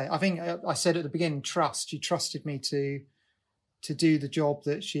I think I said at the beginning, trust. She trusted me to do the job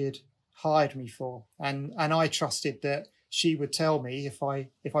that she had hired me for, and I trusted that she would tell me if I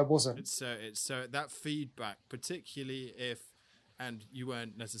wasn't. It's so that feedback, particularly and you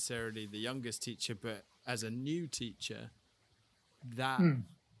weren't necessarily the youngest teacher, but as a new teacher, that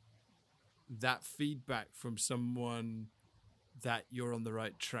feedback from someone that you're on the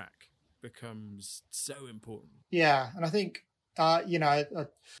right track becomes so important. Yeah, and I think the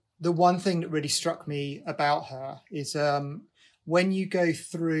one thing that really struck me about her is when you go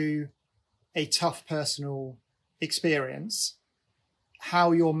through a tough personal experience,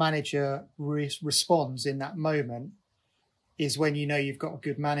 how your manager responds in that moment is when you know you've got a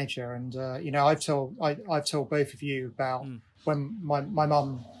good manager. And I've told both of you about when my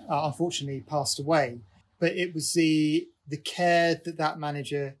mum unfortunately passed away, but it was the care that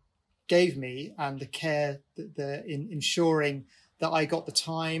manager gave me, and the care that in ensuring that I got the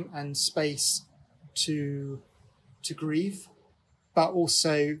time and space to grieve, but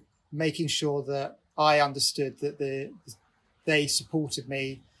also making sure that I understood that they supported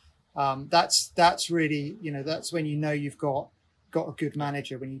me. That's really, that's when you've got a good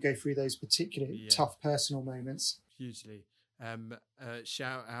manager, when you go through those particular tough personal moments. Hugely.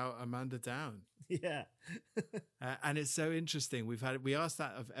 Shout out Amanda Down. Yeah. And it's so interesting. We asked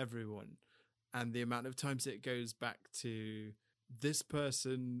that of everyone, and the amount of times it goes back to this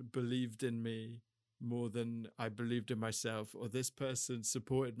person believed in me more than I believed in myself, or this person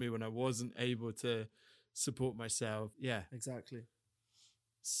supported me when I wasn't able to support myself. Yeah, exactly.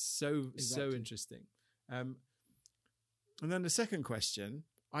 So interesting. And then the second question,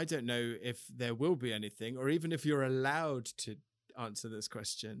 I don't know if there will be anything, or even if you're allowed to answer this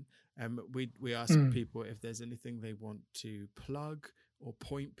question. We ask people if there's anything they want to plug or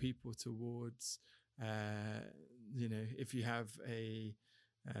point people towards. If you have a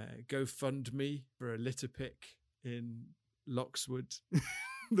GoFundMe for a litter pick in Lockswood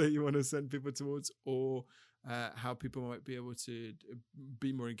that you want to send people towards, or how people might be able to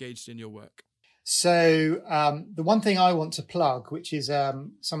be more engaged in your work. So the one thing I want to plug, which is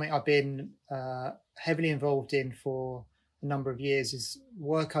something I've been heavily involved in for a number of years, is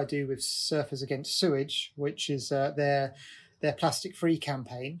work I do with Surfers Against Sewage, which is their plastic-free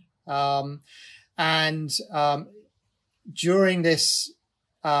campaign. And during this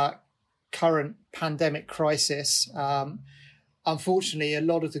current pandemic crisis, unfortunately, a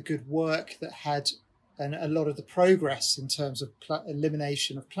lot of the good work that had, and a lot of the progress in terms of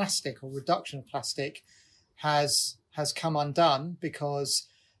elimination of plastic or reduction of plastic has come undone, because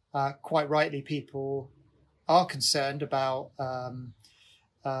quite rightly people are concerned about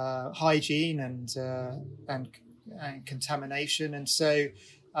hygiene and contamination. And so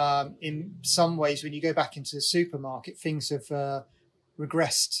in some ways, when you go back into the supermarket, things have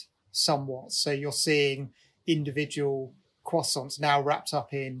regressed somewhat. So you're seeing individual croissants now wrapped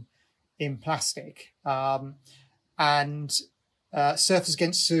up in plastic. And Surfers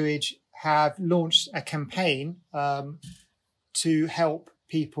Against Sewage have launched a campaign to help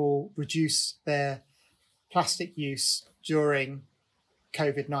people reduce their plastic use during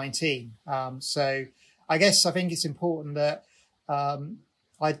COVID-19. So I think it's important that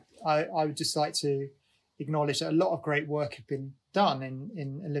I would just like to acknowledge that a lot of great work have been done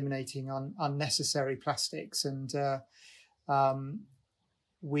in eliminating unnecessary plastics, and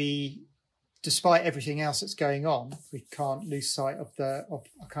we, despite everything else that's going on, we can't lose sight of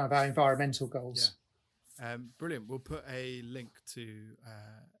kind of our environmental goals. Yeah. Brilliant. We'll put a link to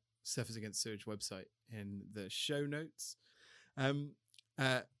Surfers Against Sewage website in the show notes.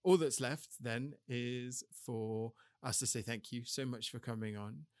 All that's left then is for us to say thank you so much for coming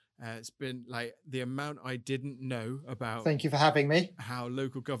on. It's been like the amount I didn't know about. Thank you for having me. How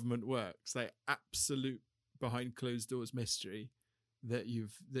local government works, like absolute behind closed doors mystery that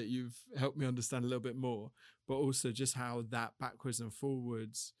you've helped me understand a little bit more, but also just how that backwards and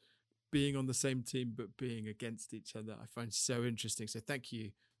forwards, being on the same team but being against each other, I find so interesting. So thank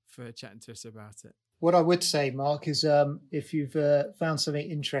you for chatting to us about it. What I would say, Mark, is if you've found something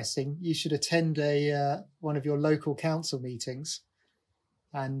interesting, you should attend one of your local council meetings,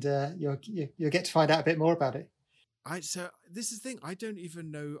 and you'll get to find out a bit more about it. So this is the thing. I don't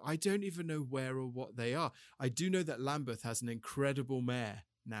even know where or what they are. I do know that Lambeth has an incredible mayor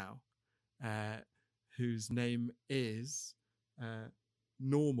now, whose name is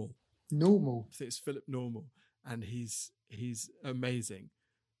Normal. Normal. I think it's Philip Normal, and he's amazing.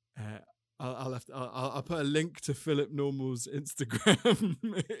 I'll put a link to Philip Normal's Instagram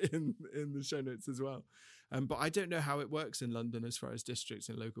in the show notes as well. But I don't know how it works in London as far as districts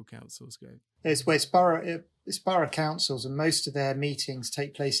and local councils go. It's borough councils, and most of their meetings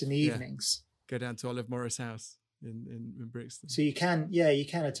take place in the evenings. Go down to Olive Morris House in Brixton. So you can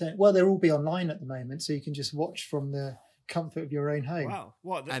attend. Well, they'll all be online at the moment, so you can just watch from the comfort of your own home. Wow.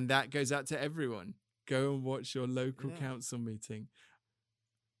 What? And that goes out to everyone. Go and watch your local council meeting.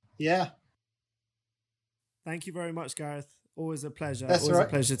 Yeah. Thank you very much, Gareth. Always a pleasure. That's Always right. a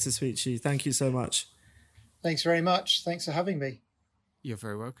pleasure to speak to you. Thank you so much. Thanks very much. Thanks for having me. You're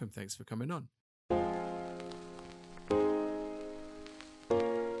very welcome. Thanks for coming on.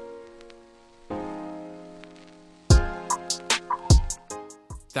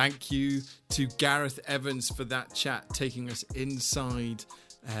 Thank you to Gareth Evans for that chat, taking us inside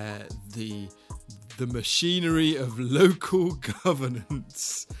the machinery of local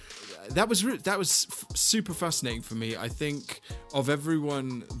governance. That was super fascinating for me. I think of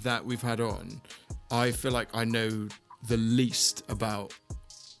everyone that we've had on, I feel like I know the least about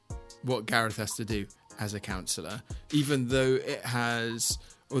what Gareth has to do as a councillor, even though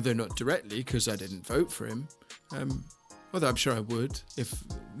although not directly because I didn't vote for him, although I'm sure I would if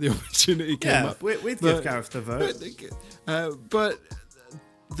the opportunity came up. We'd give Gareth the vote. But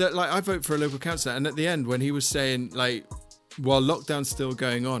that, like, I vote for a local councillor, and at the end when he was saying, like, while lockdown's still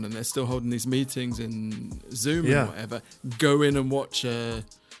going on and they're still holding these meetings in Zoom and whatever, go in and watch a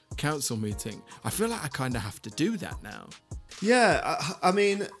council meeting. I feel like I kind of have to do that now. Yeah, I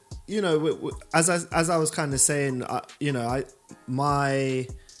mean, you know, as I was kind of saying, you know, my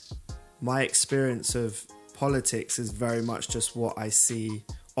experience of politics is very much just what I see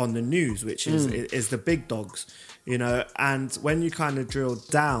on the news, which is the big dogs, you know. And when you kind of drill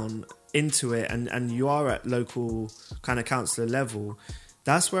down into it and you are at local kind of councillor level,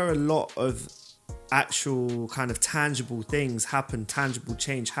 that's where a lot of actual kind of tangible things happen, tangible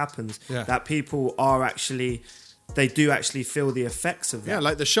change happens, that people are actually, they do actually feel the effects of that. Yeah,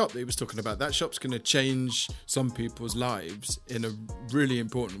 like the shop that he was talking about. That shop's going to change some people's lives in a really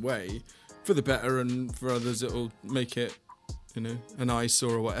important way for the better, and for others it'll make it, you know, an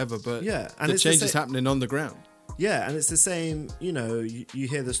eyesore or whatever. But and the change is happening on the ground. Yeah, and it's the same, you know, you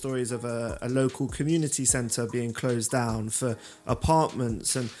hear the stories of a local community centre being closed down for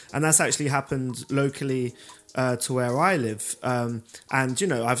apartments, and that's actually happened locally to where I live. And, you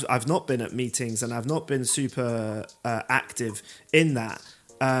know, I've not been at meetings and I've not been super active in that.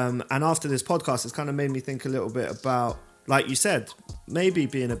 And after this podcast, it's kind of made me think a little bit about, like you said, maybe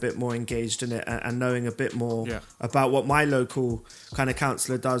being a bit more engaged in it and knowing a bit more about what my local kind of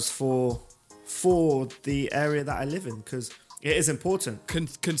councillor does for the area that I live in, because it is important.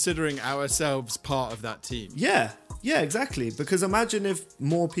 Considering ourselves part of that team. Yeah, exactly. Because imagine if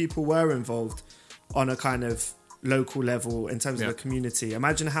more people were involved on a kind of local level in terms of the community.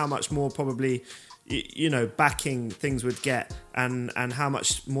 Imagine how much more probably, you know, backing things would get, and how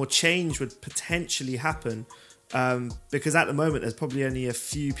much more change would potentially happen. Because at the moment, there's probably only a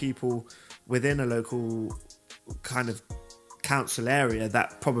few people within a local kind of council area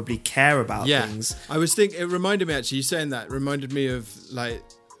that probably care about things. I was thinking, it reminded me, actually, you saying that reminded me of, like,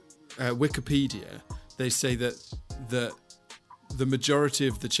 Wikipedia. They say that the majority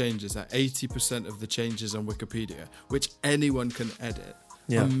of the changes, that 80% of the changes on Wikipedia, which anyone can edit,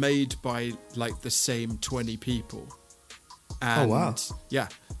 are made by like the same 20 people. And yeah,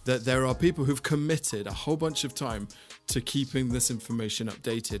 that there are people who've committed a whole bunch of time to keeping this information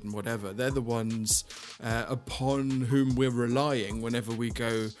updated and whatever. They're the ones upon whom we're relying whenever we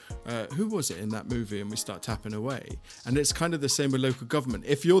go, who was it in that movie? And we start tapping away. And it's kind of the same with local government.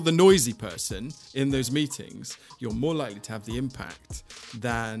 If you're the noisy person in those meetings, you're more likely to have the impact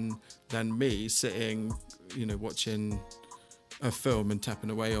than me sitting, watching a film and tapping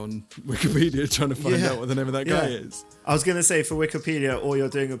away on Wikipedia trying to find out what the name of that guy is. I was going to say for Wikipedia, or you're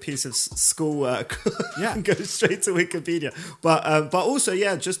doing a piece of schoolwork, go straight to Wikipedia. But also,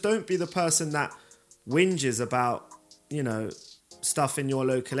 just don't be the person that whinges about, stuff in your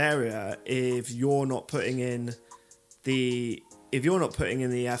local area if you're not putting in the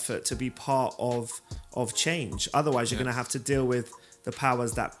effort to be part of change. Otherwise, you're going to have to deal with the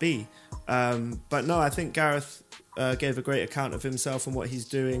powers that be. But no, I think Gareth gave a great account of himself and what he's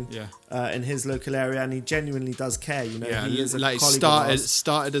doing in his local area, and he genuinely does care. He is a colleague of ours.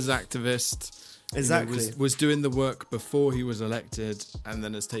 Started as activist, exactly. Was doing the work before he was elected, and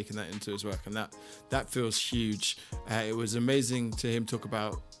then has taken that into his work, and that feels huge. It was amazing to him talk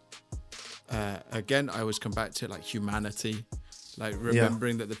about. Again, I always come back to like humanity, like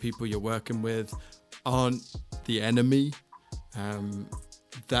remembering that the people you're working with aren't the enemy.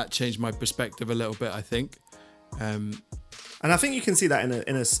 That changed my perspective a little bit, I think. And I think you can see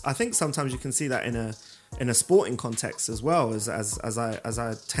that I think sometimes you can see that in a sporting context as well, as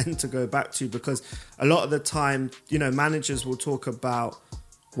I tend to go back to, because a lot of the time, managers will talk about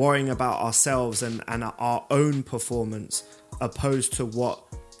worrying about ourselves and our own performance opposed to what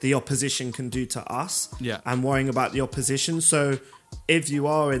the opposition can do to us, and worrying about the opposition. So if you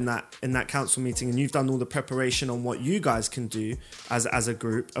are in that council meeting and you've done all the preparation on what you guys can do as a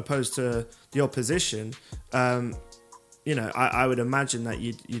group opposed to the opposition, I would imagine that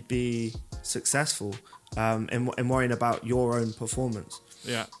you'd be successful in worrying about your own performance.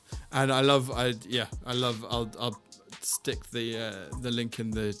 Yeah, and I'll stick the link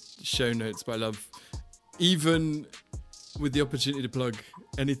in the show notes. But I love, even with the opportunity to plug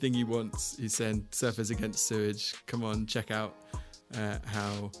anything he wants, he's saying Surfers Against Sewage. Come on, check out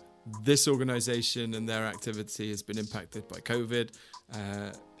how this organisation and their activity has been impacted by COVID.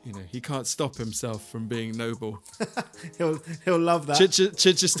 He can't stop himself from being noble. he'll love that.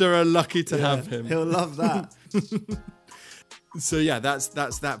 Chichester are lucky to have him. He'll love that. So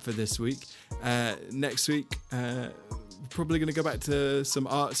that's that for this week. Next week, probably going to go back to some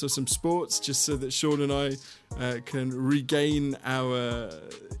arts or some sports, just so that Sean and I can regain our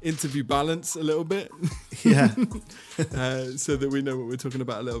interview balance a little bit. So that we know what we're talking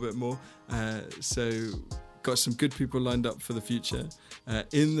about a little bit more. So got some good people lined up for the future.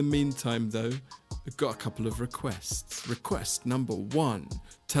 In the meantime, though, we've got a couple of requests. Request number 1,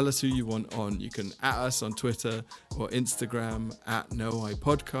 tell us who you want on. You can @ us on Twitter or Instagram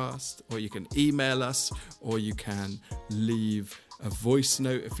 @NoIPodcast, or you can email us, or you can leave a voice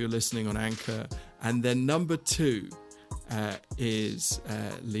note if you're listening on Anchor. And then number 2 is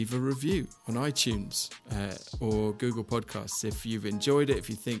leave a review on iTunes or Google Podcasts if you've enjoyed it, if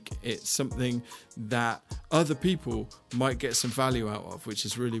you think it's something that other people might get some value out of, which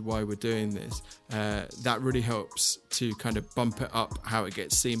is really why we're doing this. That really helps to kind of bump it up how it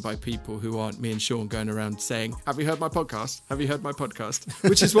gets seen by people who aren't me and Sean going around saying, have you heard my podcast? Have you heard my podcast?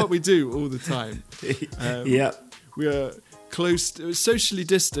 Which is what we do all the time. We are close, socially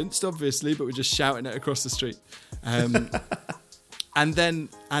distanced, obviously, but we're just shouting it across the street. And then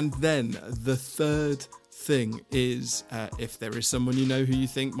the third thing is, if there is someone you know who you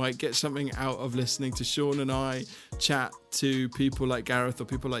think might get something out of listening to Sean and I chat to people like Gareth or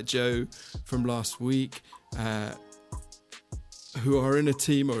people like Joe from last week, who are in a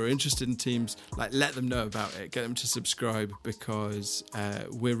team or are interested in teams, let them know about it. Get them to subscribe, because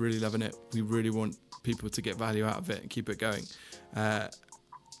we're really loving it. We really want people to get value out of it and keep it going. The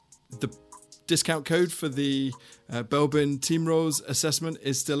discount code for the Belbin Team Roles assessment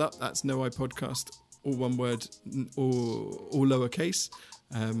is still up. That's NoIPodcast, all one word, all lowercase.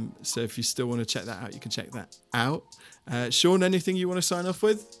 So if you still want to check that out, you can check that out. Sean, anything you want to sign off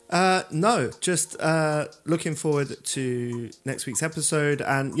with? No, just looking forward to next week's episode.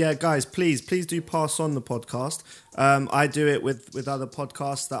 And guys, please do pass on the podcast. I do it with other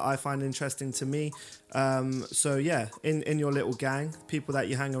podcasts that I find interesting to me. So in your little gang, people that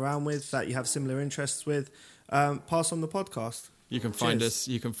you hang around with, that you have similar interests with, pass on the podcast. You can find us.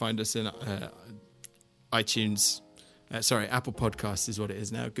 You can find us in iTunes. Apple Podcasts is what it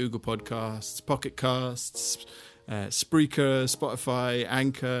is now. Google Podcasts, Pocket Casts, Spreaker, Spotify,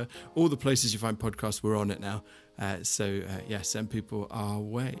 Anchor, all the places you find podcasts. We're on it now. So send people our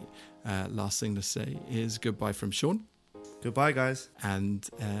way. Last thing to say is goodbye from Sean. Goodbye, guys. And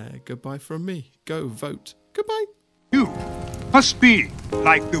goodbye from me. Go vote. Goodbye. You must be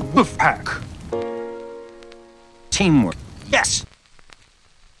like the wolf pack. Teamwork. Yes.